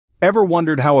Ever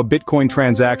wondered how a Bitcoin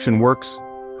transaction works?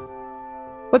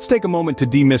 Let's take a moment to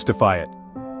demystify it.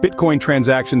 Bitcoin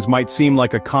transactions might seem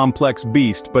like a complex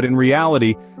beast, but in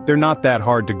reality, they're not that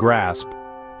hard to grasp.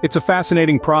 It's a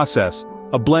fascinating process,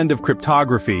 a blend of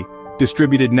cryptography,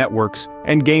 distributed networks,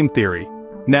 and game theory.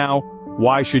 Now,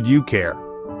 why should you care?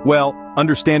 Well,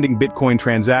 understanding Bitcoin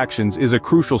transactions is a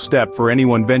crucial step for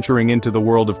anyone venturing into the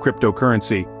world of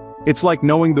cryptocurrency. It's like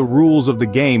knowing the rules of the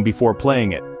game before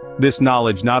playing it. This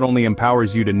knowledge not only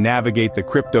empowers you to navigate the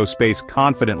crypto space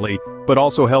confidently, but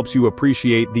also helps you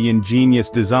appreciate the ingenious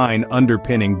design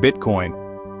underpinning Bitcoin.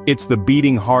 It's the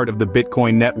beating heart of the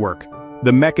Bitcoin network,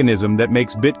 the mechanism that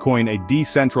makes Bitcoin a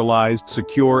decentralized,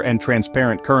 secure, and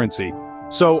transparent currency.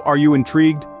 So, are you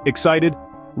intrigued, excited,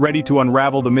 ready to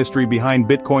unravel the mystery behind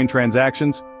Bitcoin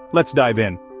transactions? Let's dive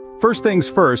in. First things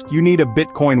first, you need a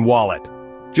Bitcoin wallet.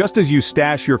 Just as you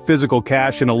stash your physical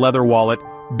cash in a leather wallet,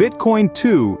 Bitcoin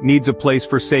too needs a place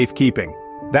for safekeeping.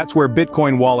 That's where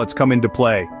Bitcoin wallets come into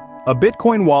play. A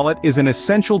Bitcoin wallet is an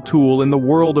essential tool in the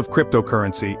world of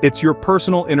cryptocurrency. It's your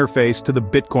personal interface to the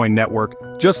Bitcoin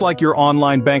network, just like your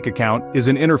online bank account is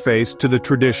an interface to the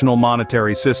traditional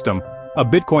monetary system. A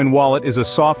Bitcoin wallet is a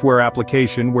software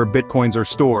application where Bitcoins are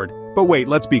stored. But wait,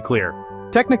 let's be clear.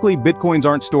 Technically, Bitcoins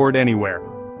aren't stored anywhere.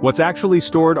 What's actually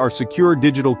stored are secure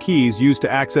digital keys used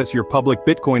to access your public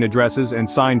Bitcoin addresses and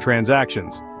sign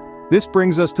transactions. This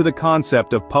brings us to the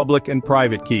concept of public and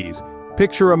private keys.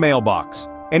 Picture a mailbox.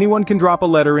 Anyone can drop a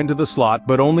letter into the slot,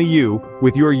 but only you,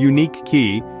 with your unique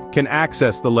key, can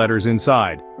access the letters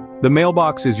inside. The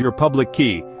mailbox is your public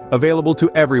key, available to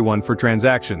everyone for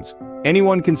transactions.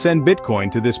 Anyone can send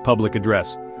Bitcoin to this public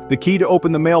address. The key to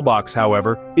open the mailbox,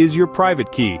 however, is your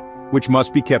private key, which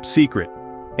must be kept secret.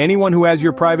 Anyone who has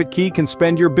your private key can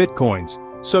spend your Bitcoins.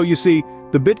 So you see,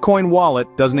 the Bitcoin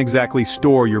wallet doesn't exactly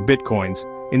store your Bitcoins.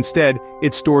 Instead,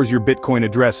 it stores your Bitcoin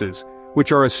addresses,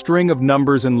 which are a string of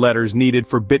numbers and letters needed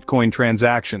for Bitcoin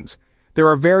transactions. There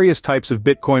are various types of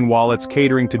Bitcoin wallets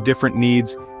catering to different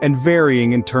needs and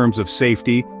varying in terms of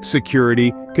safety,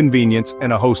 security, convenience,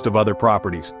 and a host of other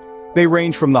properties. They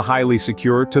range from the highly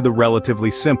secure to the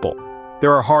relatively simple.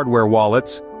 There are hardware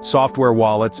wallets, software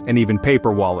wallets, and even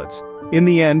paper wallets. In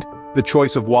the end, the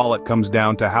choice of wallet comes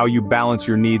down to how you balance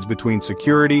your needs between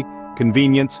security,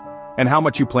 convenience, and how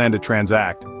much you plan to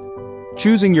transact.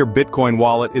 Choosing your Bitcoin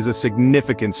wallet is a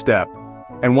significant step,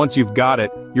 and once you've got it,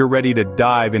 you're ready to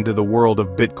dive into the world of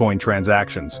Bitcoin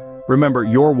transactions. Remember,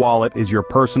 your wallet is your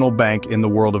personal bank in the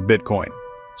world of Bitcoin.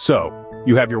 So,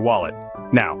 you have your wallet.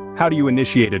 Now, how do you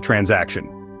initiate a transaction?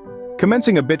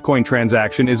 Commencing a Bitcoin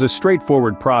transaction is a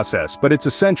straightforward process, but it's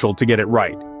essential to get it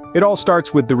right. It all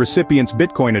starts with the recipient's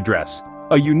Bitcoin address,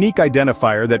 a unique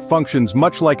identifier that functions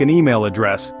much like an email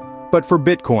address, but for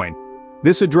Bitcoin.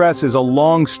 This address is a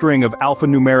long string of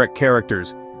alphanumeric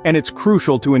characters, and it's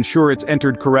crucial to ensure it's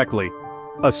entered correctly.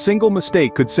 A single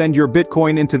mistake could send your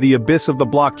Bitcoin into the abyss of the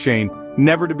blockchain,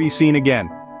 never to be seen again.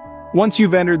 Once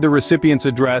you've entered the recipient's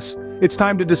address, it's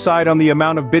time to decide on the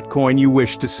amount of Bitcoin you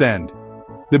wish to send.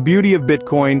 The beauty of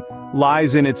Bitcoin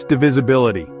lies in its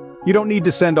divisibility. You don't need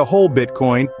to send a whole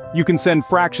Bitcoin, you can send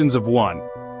fractions of one.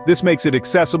 This makes it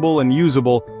accessible and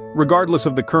usable, regardless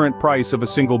of the current price of a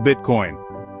single Bitcoin.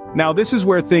 Now this is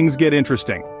where things get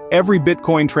interesting. Every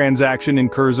Bitcoin transaction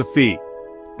incurs a fee.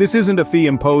 This isn't a fee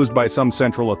imposed by some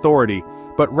central authority,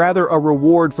 but rather a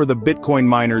reward for the Bitcoin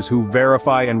miners who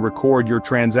verify and record your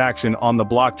transaction on the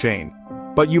blockchain.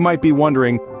 But you might be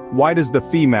wondering, why does the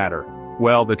fee matter?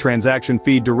 Well, the transaction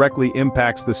fee directly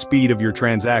impacts the speed of your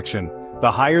transaction.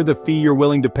 The higher the fee you're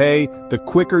willing to pay, the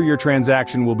quicker your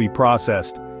transaction will be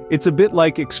processed. It's a bit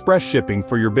like express shipping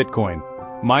for your Bitcoin.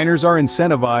 Miners are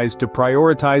incentivized to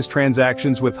prioritize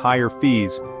transactions with higher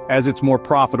fees, as it's more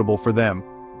profitable for them.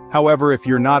 However, if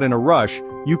you're not in a rush,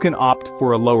 you can opt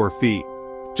for a lower fee.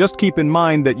 Just keep in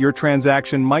mind that your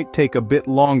transaction might take a bit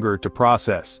longer to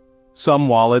process. Some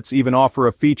wallets even offer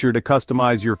a feature to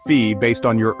customize your fee based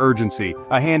on your urgency,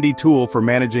 a handy tool for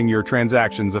managing your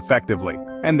transactions effectively.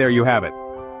 And there you have it.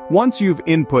 Once you've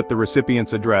input the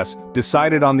recipient's address,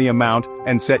 decided on the amount,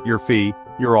 and set your fee,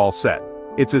 you're all set.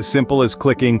 It's as simple as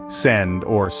clicking send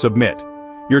or submit.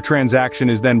 Your transaction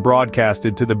is then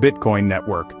broadcasted to the Bitcoin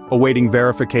network, awaiting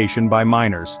verification by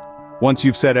miners. Once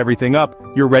you've set everything up,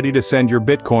 you're ready to send your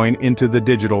Bitcoin into the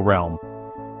digital realm.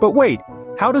 But wait,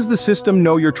 how does the system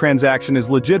know your transaction is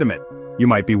legitimate? You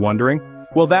might be wondering.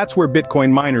 Well, that's where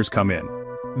Bitcoin miners come in.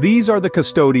 These are the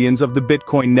custodians of the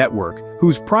Bitcoin network,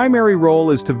 whose primary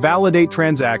role is to validate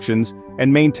transactions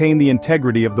and maintain the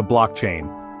integrity of the blockchain.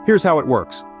 Here's how it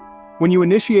works. When you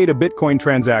initiate a Bitcoin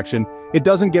transaction, it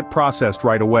doesn't get processed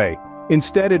right away.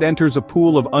 Instead, it enters a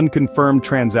pool of unconfirmed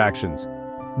transactions.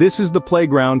 This is the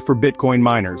playground for Bitcoin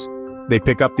miners. They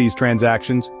pick up these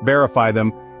transactions, verify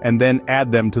them, and then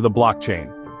add them to the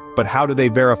blockchain. But how do they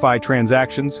verify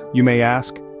transactions, you may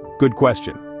ask? Good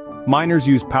question. Miners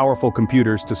use powerful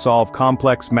computers to solve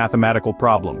complex mathematical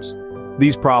problems.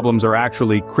 These problems are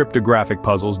actually cryptographic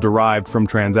puzzles derived from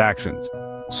transactions.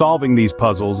 Solving these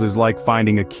puzzles is like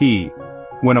finding a key.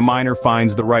 When a miner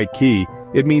finds the right key,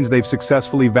 it means they've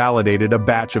successfully validated a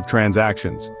batch of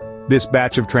transactions. This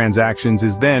batch of transactions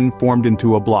is then formed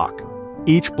into a block.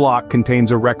 Each block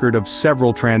contains a record of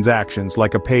several transactions,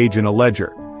 like a page in a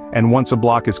ledger. And once a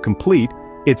block is complete,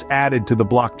 it's added to the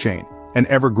blockchain, an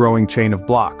ever-growing chain of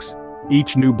blocks.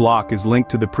 Each new block is linked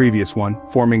to the previous one,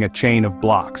 forming a chain of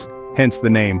blocks, hence the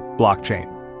name blockchain.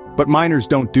 But miners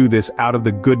don't do this out of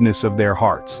the goodness of their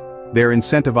hearts. They're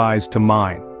incentivized to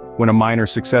mine. When a miner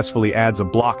successfully adds a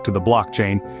block to the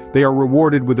blockchain, they are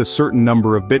rewarded with a certain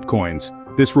number of bitcoins.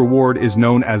 This reward is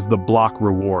known as the block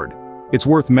reward. It's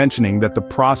worth mentioning that the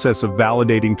process of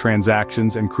validating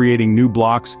transactions and creating new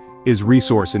blocks is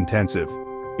resource-intensive.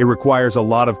 It requires a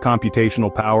lot of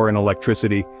computational power and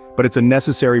electricity, but it's a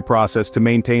necessary process to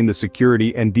maintain the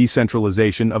security and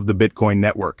decentralization of the Bitcoin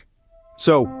network.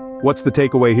 So, what's the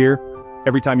takeaway here?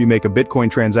 Every time you make a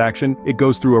Bitcoin transaction, it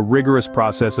goes through a rigorous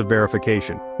process of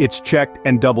verification. It's checked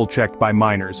and double-checked by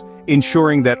miners,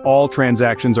 ensuring that all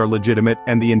transactions are legitimate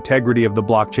and the integrity of the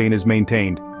blockchain is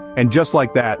maintained. And just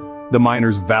like that, the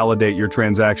miners validate your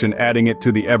transaction, adding it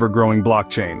to the ever-growing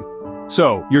blockchain.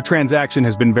 So, your transaction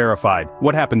has been verified.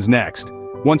 What happens next?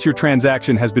 Once your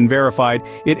transaction has been verified,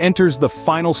 it enters the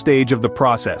final stage of the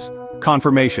process,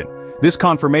 confirmation. This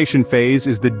confirmation phase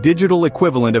is the digital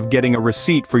equivalent of getting a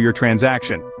receipt for your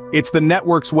transaction. It's the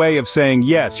network's way of saying,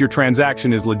 yes, your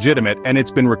transaction is legitimate and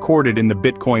it's been recorded in the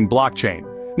Bitcoin blockchain.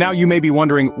 Now you may be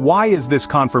wondering, why is this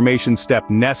confirmation step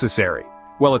necessary?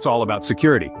 Well, it's all about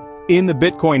security. In the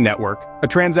Bitcoin network, a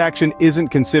transaction isn't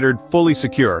considered fully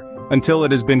secure until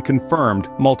it has been confirmed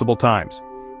multiple times.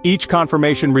 Each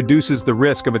confirmation reduces the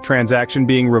risk of a transaction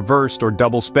being reversed or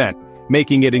double spent,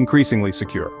 making it increasingly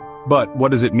secure. But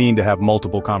what does it mean to have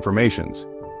multiple confirmations?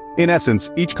 In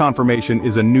essence, each confirmation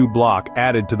is a new block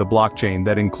added to the blockchain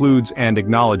that includes and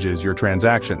acknowledges your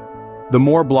transaction. The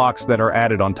more blocks that are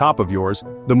added on top of yours,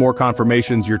 the more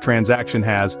confirmations your transaction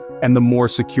has, and the more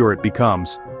secure it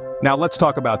becomes. Now let's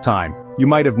talk about time. You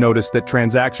might have noticed that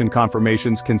transaction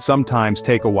confirmations can sometimes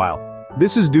take a while.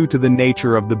 This is due to the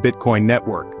nature of the Bitcoin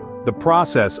network. The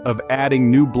process of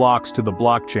adding new blocks to the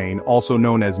blockchain, also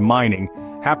known as mining,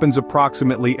 happens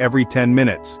approximately every 10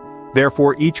 minutes.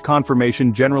 Therefore, each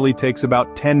confirmation generally takes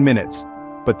about 10 minutes.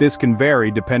 But this can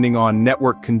vary depending on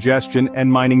network congestion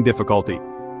and mining difficulty.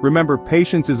 Remember,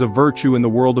 patience is a virtue in the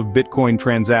world of Bitcoin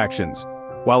transactions.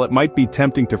 While it might be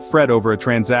tempting to fret over a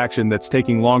transaction that's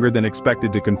taking longer than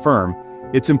expected to confirm,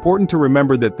 it's important to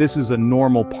remember that this is a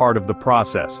normal part of the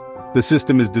process. The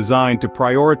system is designed to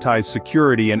prioritize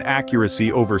security and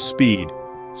accuracy over speed.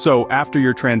 So, after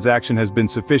your transaction has been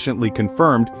sufficiently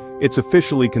confirmed, it's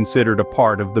officially considered a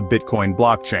part of the Bitcoin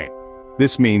blockchain.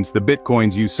 This means the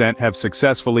Bitcoins you sent have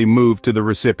successfully moved to the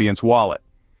recipient's wallet.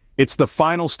 It's the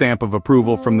final stamp of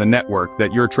approval from the network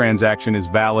that your transaction is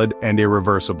valid and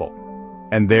irreversible.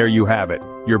 And there you have it.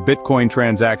 Your Bitcoin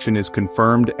transaction is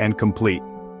confirmed and complete.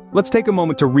 Let's take a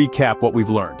moment to recap what we've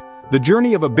learned. The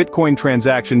journey of a Bitcoin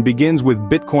transaction begins with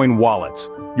Bitcoin wallets,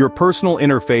 your personal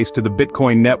interface to the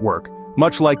Bitcoin network,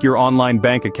 much like your online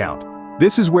bank account.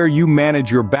 This is where you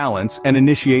manage your balance and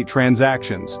initiate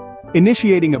transactions.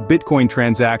 Initiating a Bitcoin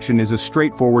transaction is a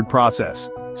straightforward process.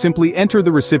 Simply enter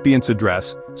the recipient's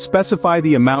address, specify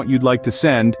the amount you'd like to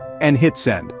send, and hit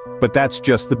send. But that's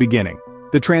just the beginning.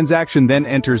 The transaction then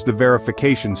enters the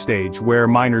verification stage, where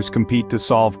miners compete to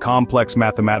solve complex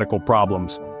mathematical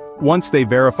problems. Once they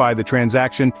verify the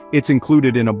transaction, it's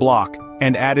included in a block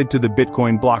and added to the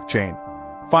Bitcoin blockchain.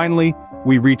 Finally,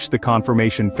 we reach the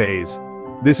confirmation phase.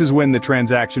 This is when the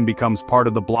transaction becomes part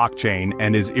of the blockchain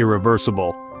and is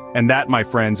irreversible. And that, my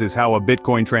friends, is how a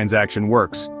Bitcoin transaction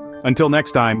works. Until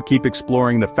next time, keep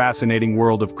exploring the fascinating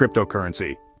world of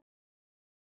cryptocurrency.